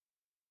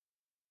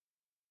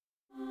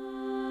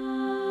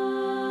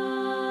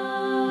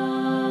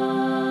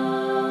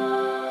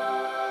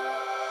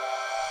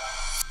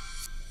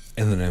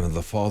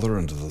the Father,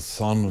 and of the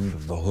Son, and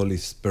of the Holy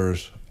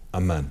Spirit.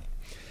 Amen.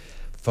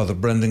 Father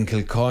Brendan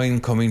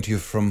Kilcoyne coming to you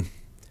from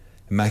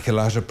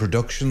Immaculata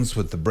Productions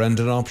with the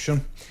Brendan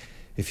option.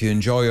 If you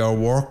enjoy our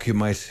work, you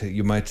might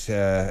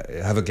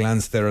have a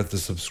glance there at the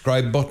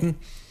subscribe button,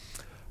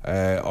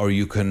 or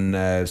you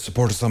can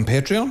support us on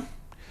Patreon,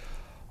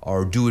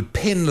 or do it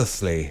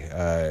painlessly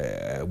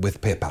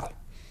with PayPal.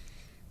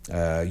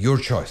 Your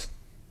choice.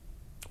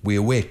 We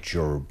await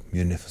your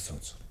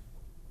munificence.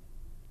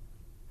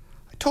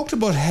 I talked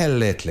about hell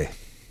lately.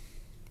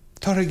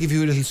 Thought I'd give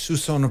you a little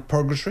soupçon of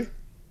purgatory.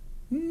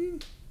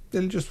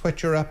 It'll just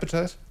whet your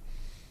appetite.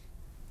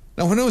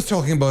 Now, when I was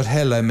talking about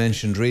hell, I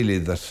mentioned really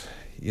that,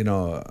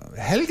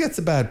 hell gets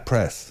a bad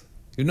press.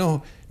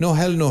 No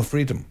hell, no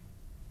freedom.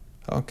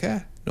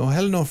 Okay? No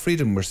hell, no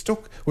freedom. We're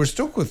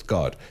stuck with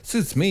God.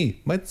 Suits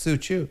me, might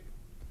suit you.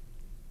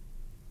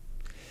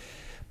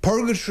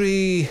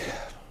 Purgatory,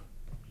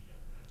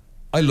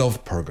 I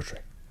love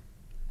purgatory.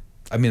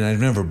 I mean,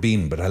 I've never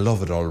been, but I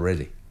love it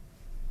already.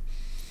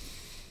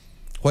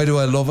 Why do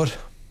I love it?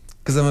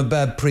 Because I'm a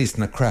bad priest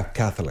and a crap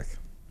Catholic.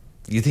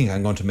 You think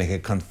I'm going to make a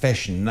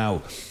confession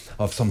now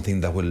of something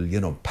that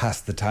will,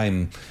 pass the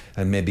time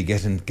and maybe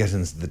get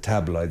into the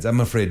tabloids? I'm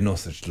afraid no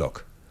such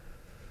luck.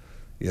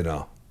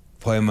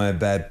 Why am I a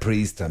bad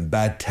priest? I'm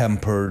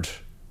bad-tempered.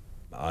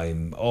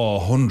 I'm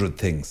 100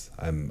 things.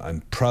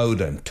 I'm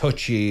proud. I'm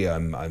touchy.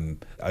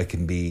 I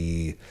can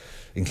be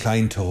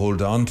inclined to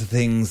hold on to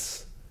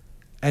things.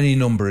 Any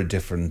number of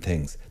different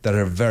things that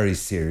are very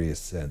serious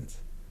sins.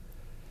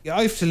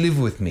 I have to live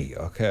with me.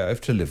 Okay, I have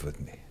to live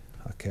with me.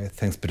 Okay,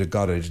 thanks be to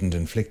God I didn't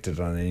inflict it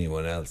on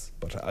anyone else.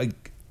 But I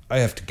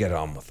have to get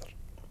on with it.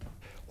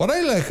 What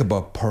I like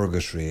about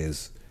purgatory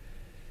is,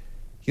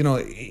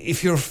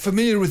 if you're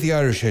familiar with the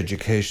Irish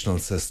educational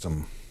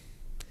system,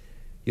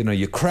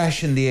 you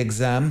crash in the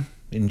exam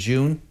in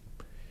June,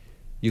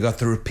 you got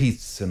the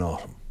repeats in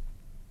autumn.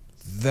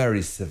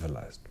 Very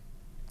civilised,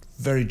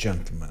 very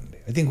gentlemanly.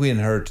 I think we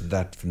inherited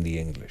that from the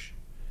English.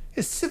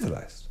 It's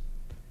civilised.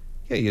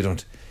 Yeah, you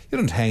don't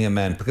hang a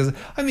man because,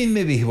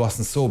 maybe he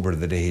wasn't sober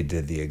the day he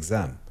did the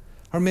exam.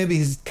 Or maybe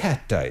his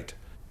cat died,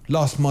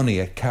 lost money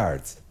at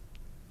cards.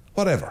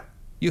 Whatever.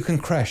 You can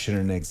crash in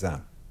an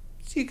exam.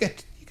 So you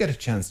get a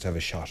chance to have a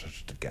shot at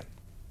it again.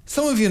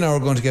 Some of you now are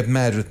going to get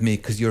mad with me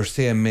because you're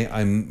saying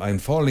I'm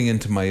falling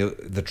into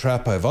the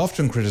trap I've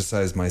often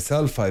criticised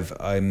myself.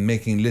 I'm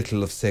making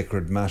little of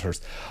sacred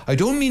matters. I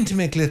don't mean to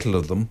make little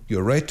of them.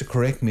 You're right to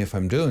correct me if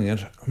I'm doing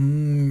it.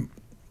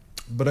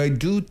 But I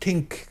do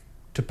think,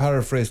 to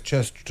paraphrase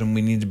Chesterton,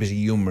 we need a bit of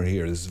humour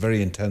here. This is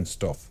very intense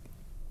stuff.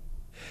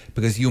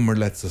 Because humour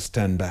lets us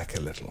stand back a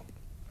little.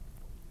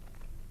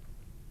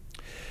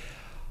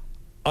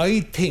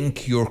 I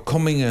think you're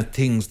coming at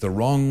things the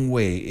wrong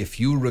way if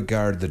you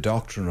regard the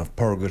doctrine of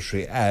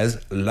purgatory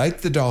as,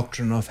 like the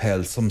doctrine of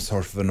hell, some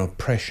sort of an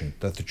oppression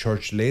that the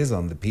church lays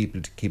on the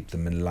people to keep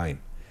them in line.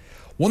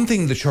 One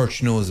thing the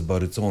church knows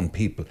about its own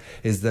people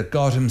is that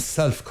God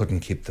himself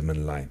couldn't keep them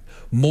in line.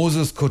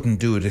 Moses couldn't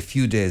do it a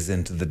few days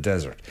into the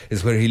desert.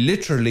 It's where he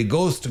literally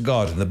goes to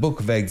God in the book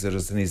of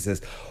Exodus and he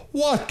says,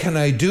 "What can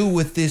I do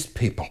with this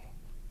people?"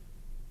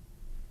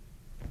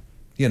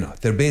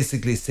 They're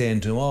basically saying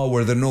to him,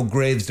 were there no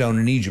graves down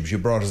in Egypt? You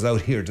brought us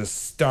out here to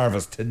starve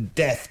us to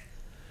death.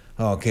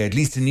 Okay, at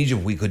least in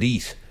Egypt we could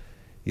eat,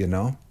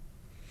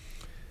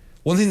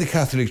 One thing the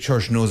Catholic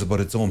Church knows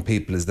about its own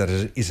people is that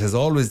it has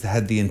always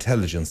had the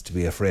intelligence to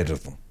be afraid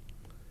of them.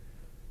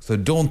 So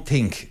don't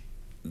think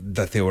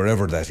that they were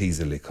ever that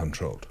easily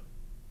controlled.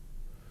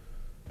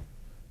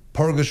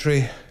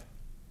 Purgatory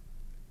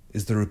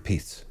is the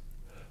repeats.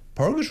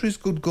 Purgatory is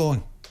good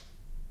going.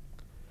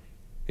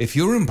 If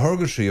you're in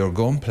purgatory, you're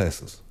going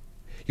places.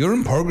 You're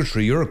in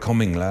purgatory, you're a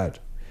coming lad.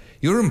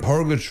 You're in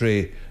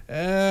purgatory,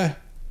 the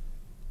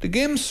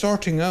game's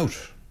sorting out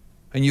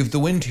and you've the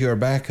wind to your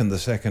back in the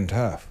second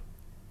half.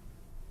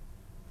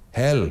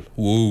 Hell,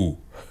 woo.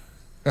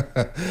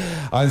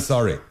 I'm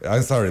sorry,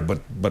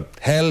 but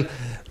hell,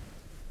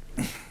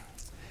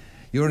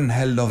 you're in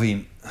hell,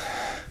 loving.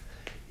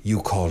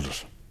 You called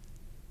it.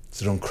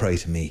 So don't cry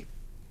to me.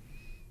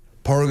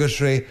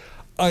 Purgatory,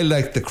 I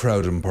like the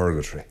crowd in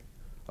purgatory.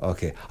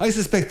 Okay, I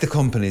suspect the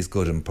company's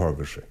good in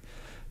purgatory.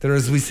 They're,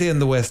 as we say in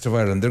the west of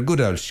Ireland, they're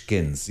good old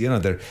skins.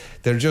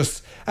 They're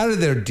just out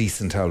of their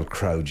decent old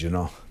crowd,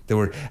 They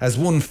were, as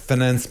one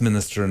finance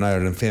minister in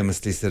Ireland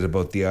famously said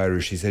about the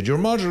Irish, he said, your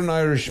modern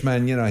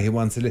Irishman,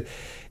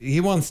 he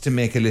wants to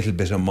make a little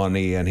bit of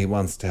money and he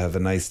wants to have a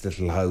nice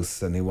little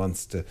house and he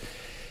wants to,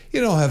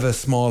 have a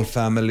small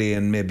family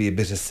and maybe a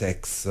bit of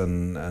sex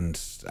and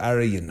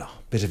a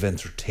bit of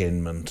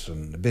entertainment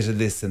and a bit of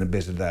this and a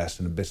bit of that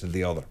and a bit of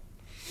the other.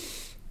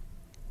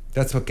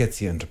 That's what gets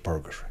you into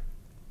purgatory.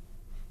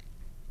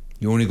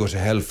 You only go to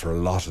hell for a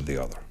lot of the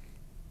other.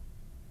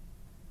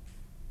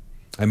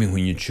 When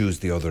you choose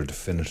the other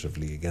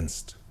definitively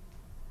against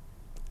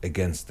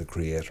the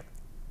Creator.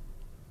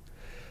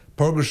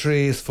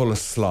 Purgatory is full of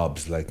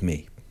slobs like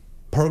me.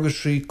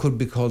 Purgatory could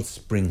be called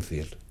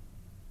Springfield.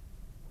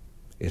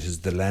 It is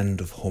the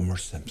land of Homer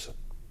Simpson.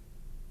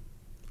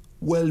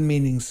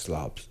 Well-meaning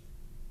slobs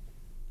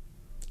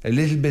A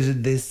little bit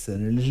of this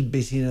and a little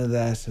bit of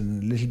that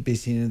and a little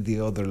bit of the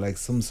other, like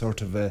some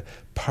sort of a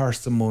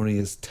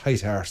parsimonious,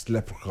 tight-arsed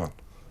leprechaun.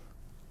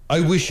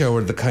 I wish I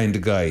were the kind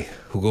of guy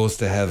who goes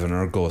to heaven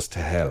or goes to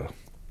hell.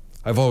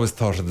 I've always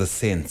thought of the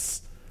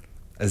saints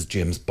as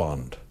James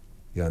Bond.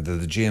 You know, they're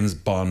the James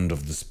Bond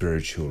of the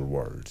spiritual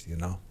world, you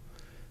know.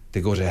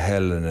 They go to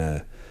hell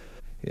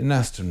in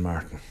Aston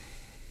Martin.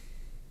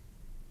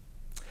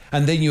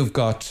 And then you've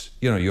got,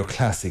 you know, your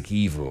classic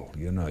evil.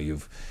 You know,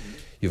 you've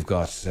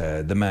got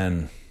the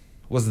man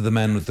with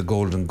the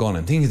golden gun?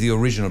 I'm thinking of the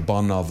original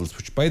Bond novels,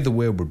 which, by the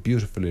way, were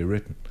beautifully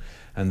written.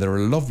 And they're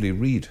a lovely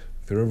read.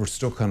 If you're ever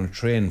stuck on a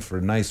train for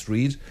a nice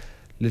read,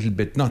 a little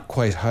bit, not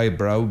quite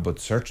highbrow, but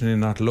certainly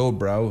not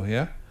lowbrow,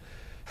 yeah?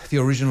 The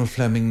original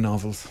Fleming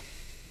novels.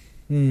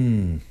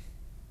 For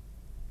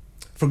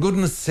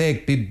goodness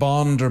sake, be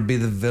Bond or be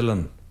the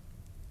villain.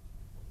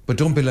 But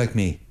don't be like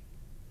me.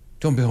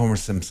 Don't be Homer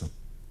Simpson.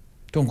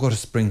 Don't go to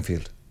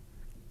Springfield.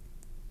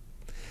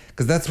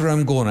 Because that's where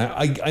I'm going.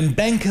 I'm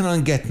banking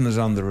on getting it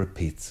on the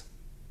repeats.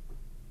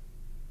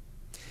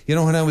 You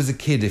know, when I was a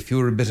kid, if you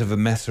were a bit of a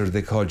messer,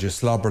 they called you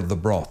Slobber the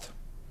Broth.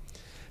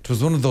 It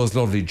was one of those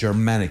lovely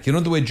Germanic. You know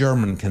the way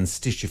German can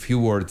stitch a few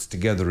words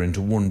together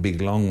into one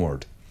big long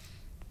word?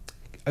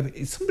 I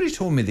mean, somebody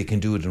told me they can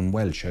do it in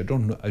Welsh. I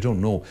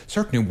don't know.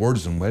 Certainly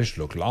words in Welsh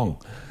look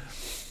long.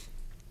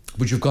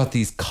 But you've got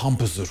these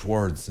composite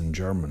words in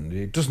German.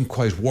 It doesn't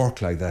quite work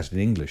like that in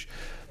English.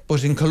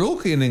 But in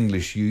colloquial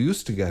English, you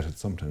used to get it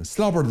sometimes.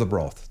 Slobber the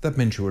broth. That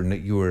meant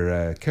you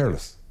were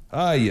careless.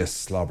 Ah, yes,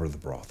 slobber the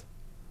broth.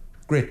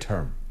 Great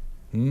term.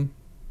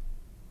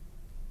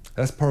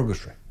 That's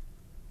Purgatory.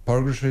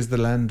 Purgatory is the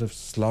land of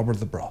slobber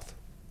the broth.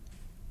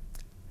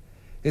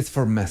 It's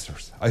for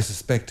messers. I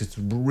suspect it's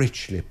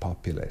richly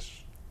populated.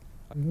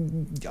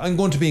 I'm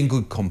going to be in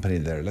good company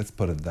there, let's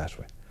put it that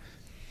way.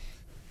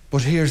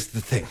 But here's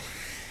the thing.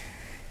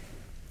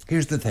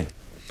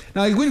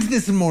 Now, I'll go into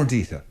this in more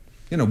detail.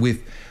 You know,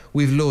 we've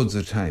loads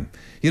of time.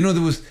 You know,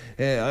 there was,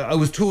 I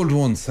was told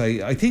once,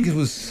 I think it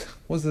was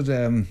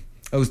I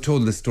was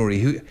told this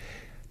story. I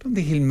don't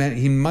think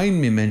he'll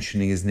mind me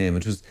mentioning his name.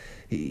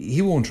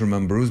 He won't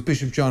remember. It was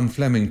Bishop John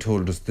Fleming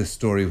told us this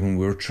story when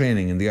we were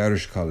training in the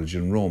Irish College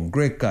in Rome.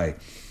 Great guy.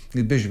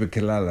 He's Bishop of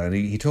Killala, and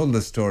he told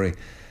this story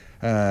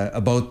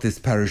about this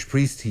parish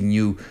priest he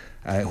knew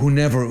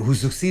who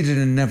succeeded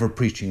in never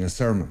preaching a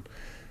sermon.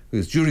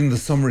 Because during the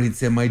summer he'd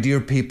say, "My dear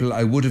people,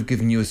 I would have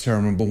given you a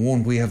sermon, but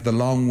won't we have the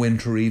long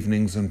winter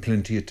evenings and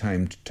plenty of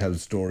time to tell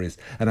stories,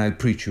 and I'll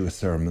preach you a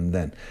sermon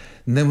then."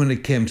 And then when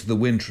it came to the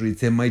winter, he'd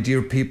say, "My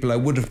dear people, I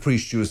would have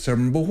preached you a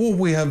sermon, but won't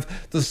we have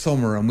the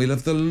summer, and we'll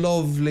have the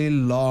lovely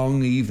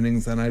long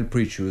evenings, and I'll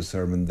preach you a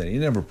sermon then." He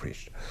never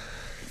preached.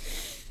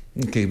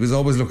 Okay, he was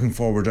always looking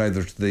forward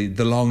either to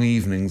the long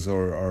evenings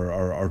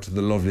or to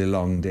the lovely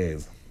long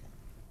days.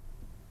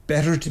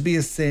 Better to be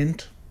a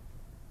saint.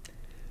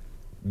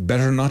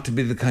 Better not to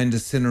be the kind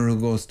of sinner who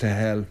goes to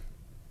hell.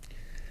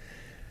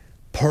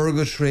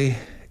 Purgatory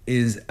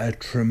is a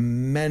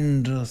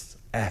tremendous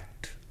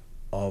act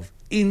of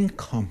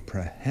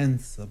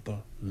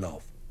incomprehensible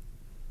love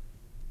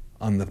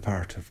on the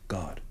part of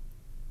God,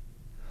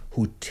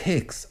 who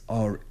takes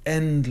our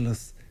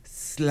endless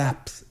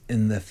slaps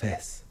in the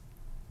face.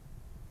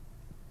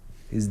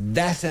 Is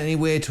that any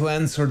way to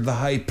answer the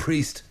high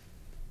priest?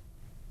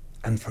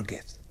 And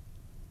forget.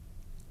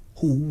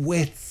 Who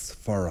waits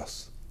for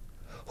us,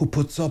 who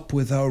puts up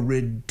with our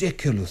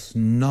ridiculous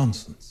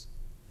nonsense,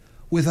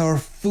 with our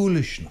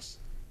foolishness,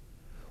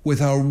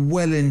 with our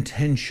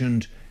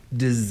well-intentioned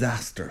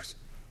disasters,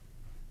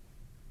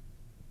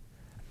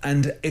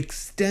 and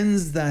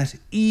extends that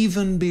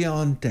even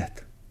beyond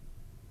death,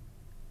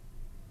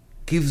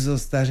 gives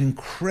us that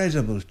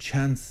incredible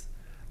chance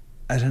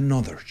at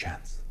another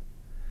chance,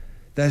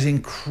 that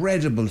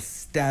incredible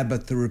stab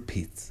at the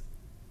repeats.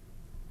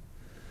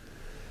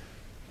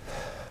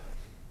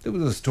 There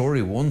was a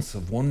story once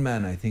of one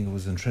man, I think it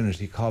was in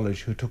Trinity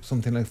College, who took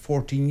something like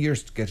 14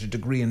 years to get a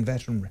degree in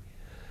veterinary.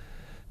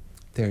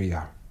 There you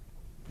are.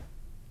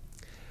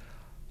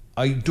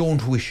 I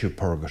don't wish you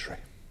purgatory,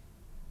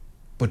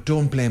 but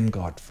don't blame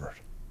God for it.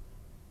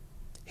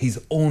 He's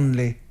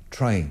only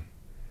trying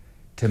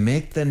to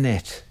make the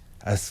net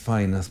as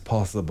fine as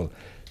possible.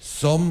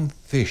 Some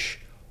fish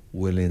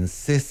will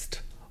insist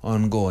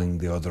on going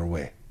the other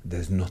way.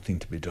 There's nothing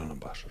to be done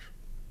about it.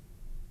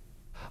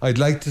 I'd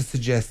like to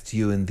suggest to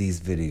you in these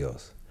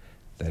videos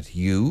that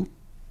you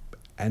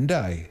and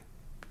I,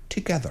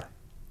 together,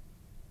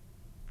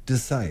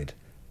 decide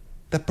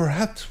that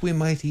perhaps we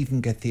might even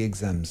get the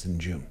exams in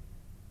June.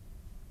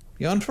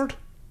 You on for it?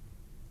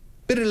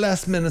 Bit of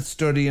last minute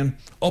studying,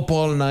 up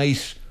all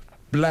night,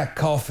 black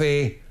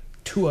coffee,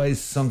 2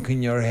 eyes sunk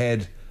in your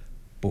head,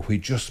 but we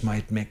just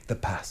might make the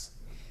pass.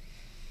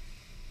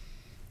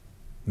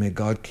 May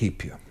God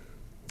keep you.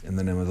 In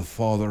the name of the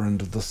Father,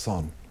 and of the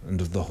Son,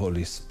 and of the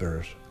Holy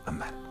Spirit.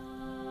 Amen.